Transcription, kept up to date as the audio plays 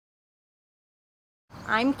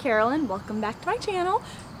I'm Carolyn, welcome back to my channel.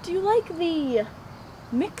 Do you like the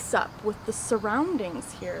mix-up with the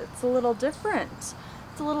surroundings here? It's a little different.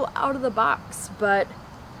 It's a little out of the box, but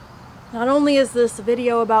not only is this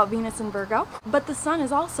video about Venus in Virgo, but the sun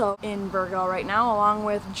is also in Virgo right now along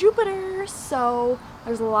with Jupiter, so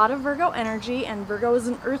there's a lot of Virgo energy, and Virgo is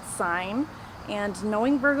an earth sign, and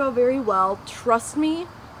knowing Virgo very well, trust me,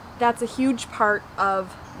 that's a huge part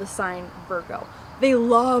of the sign Virgo. They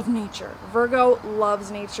love nature. Virgo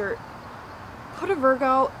loves nature. Put a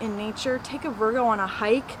Virgo in nature, take a Virgo on a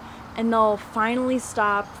hike, and they'll finally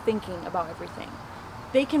stop thinking about everything.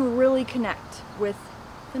 They can really connect with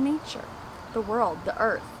the nature, the world, the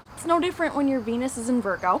earth. It's no different when your Venus is in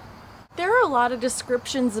Virgo. There are a lot of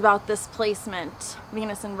descriptions about this placement,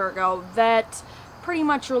 Venus in Virgo, that pretty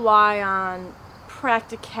much rely on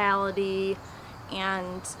practicality,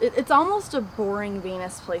 and it's almost a boring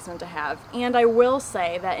Venus placement to have. And I will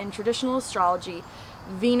say that in traditional astrology,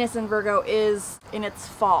 Venus in Virgo is in its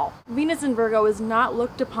fall. Venus in Virgo is not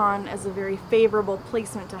looked upon as a very favorable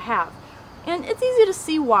placement to have. And it's easy to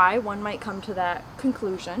see why one might come to that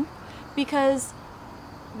conclusion, because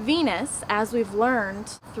Venus, as we've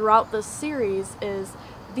learned throughout this series,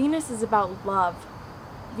 Venus is about love.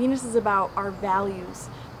 Venus is about our values.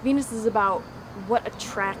 Venus is about what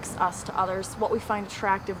attracts us to others, what we find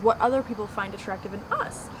attractive, what other people find attractive in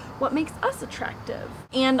us, what makes us attractive.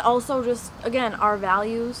 And also just, again, our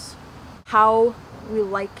values, how we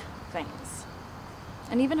like things,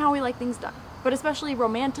 and even how we like things done, but especially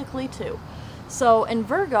romantically too. So in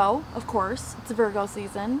Virgo, of course, it's Virgo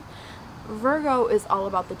season. Virgo is all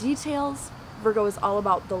about the details. Virgo is all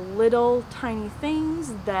about the little tiny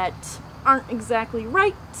things that aren't exactly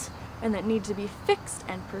right and that need to be fixed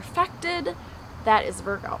and perfected. That is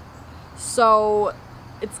Virgo. So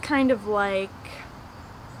it's kind of like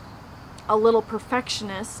a little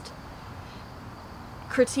perfectionist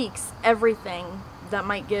critiques everything that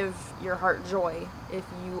might give your heart joy if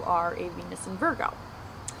you are a Venus in Virgo.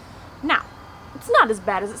 Now, it's not as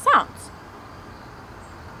bad as it sounds.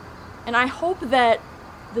 And I hope that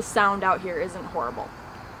the sound out here isn't horrible.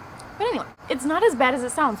 But anyway, it's not as bad as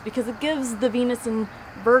it sounds because it gives the Venus in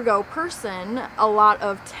Virgo person a lot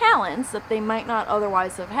of talents that they might not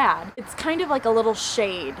otherwise have had. It's kind of like a little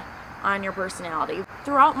shade on your personality.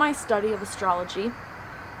 Throughout my study of astrology,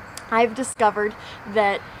 I've discovered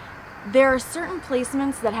that there are certain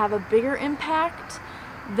placements that have a bigger impact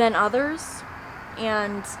than others,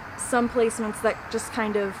 and some placements that just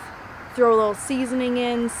kind of throw a little seasoning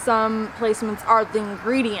in. Some placements are the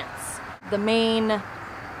ingredients, the main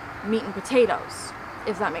meat and potatoes,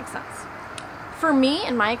 if that makes sense. For me,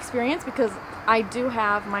 in my experience, because I do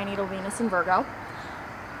have my natal Venus in Virgo,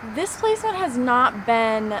 this placement has not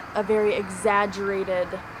been a very exaggerated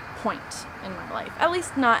point in my life. At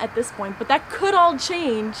least not at this point, but that could all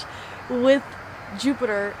change with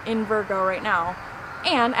Jupiter in Virgo right now.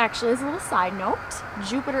 And actually, as a little side note,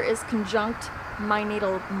 Jupiter is conjunct my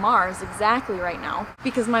natal Mars exactly right now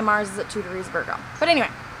because my Mars is at 2 degrees Virgo. But anyway,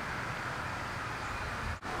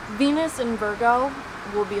 Venus in Virgo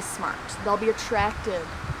will be smart. They'll be attracted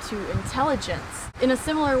to intelligence in a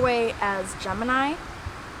similar way as Gemini,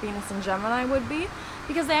 Venus in Gemini would be,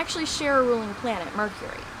 because they actually share a ruling planet,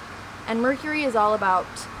 Mercury. And Mercury is all about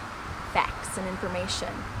facts and information.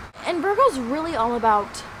 And Virgo's really all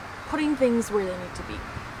about putting things where they need to be.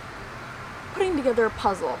 Putting together a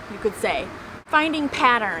puzzle, you could say. Finding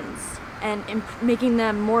patterns and making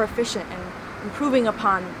them more efficient and improving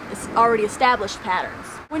upon already established patterns.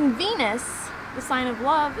 When Venus, the sign of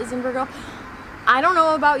love, is in Virgo, I don't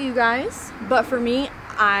know about you guys, but for me,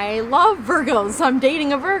 I love Virgos. I'm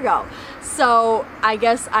dating a Virgo. So I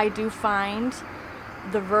guess I do find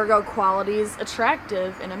the Virgo qualities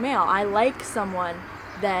attractive in a male. I like someone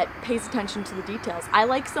that pays attention to the details. I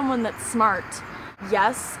like someone that's smart.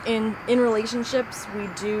 Yes, in relationships we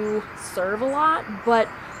do serve a lot, but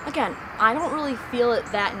again, I don't really feel it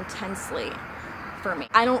that intensely for me.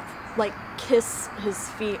 I don't like kiss his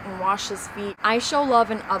feet and wash his feet. I show love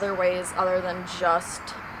in other ways other than just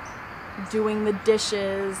doing the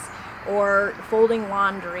dishes or folding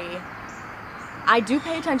laundry. I do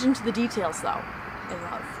pay attention to the details though in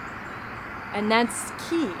love. And that's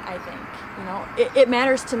key, I think. You know, it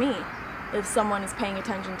matters to me if someone is paying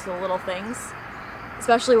attention to the little things,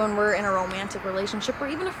 especially when we're in a romantic relationship or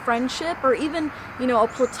even a friendship or even, you know, a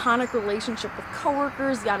platonic relationship with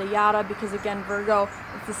coworkers, yada yada, because again, Virgo,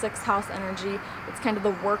 it's the 6th house energy. It's kind of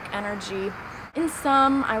the work energy. In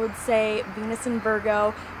some, I would say Venus in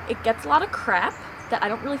Virgo, it gets a lot of crap that I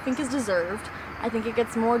don't really think is deserved. I think it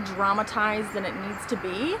gets more dramatized than it needs to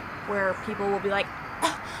be, where people will be like,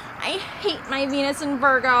 I hate my Venus in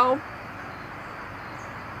Virgo.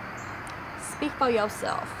 speak for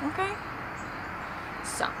yourself, okay?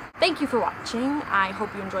 So, thank you for watching. I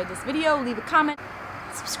hope you enjoyed this video. Leave a comment,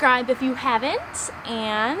 subscribe if you haven't,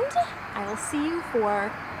 and I will see you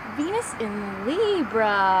for Venus in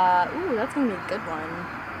Libra. Ooh, that's gonna be a good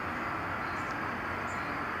one.